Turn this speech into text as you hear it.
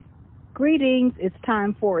Greetings. It's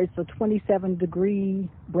time for it's a 27-degree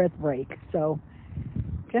breath break. So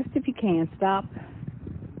just if you can, stop,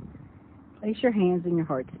 place your hands in your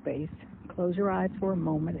heart space, close your eyes for a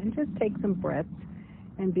moment, and just take some breaths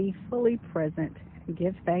and be fully present. And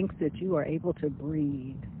give thanks that you are able to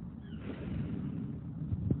breathe.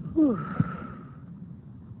 Whew.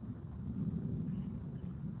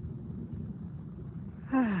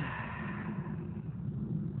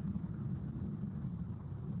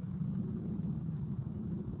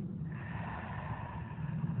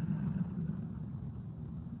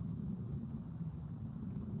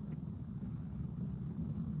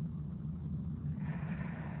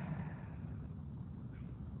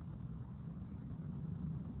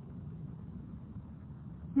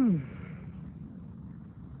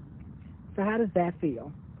 So how does that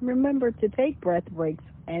feel? Remember to take breath breaks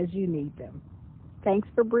as you need them. Thanks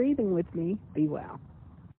for breathing with me. Be well.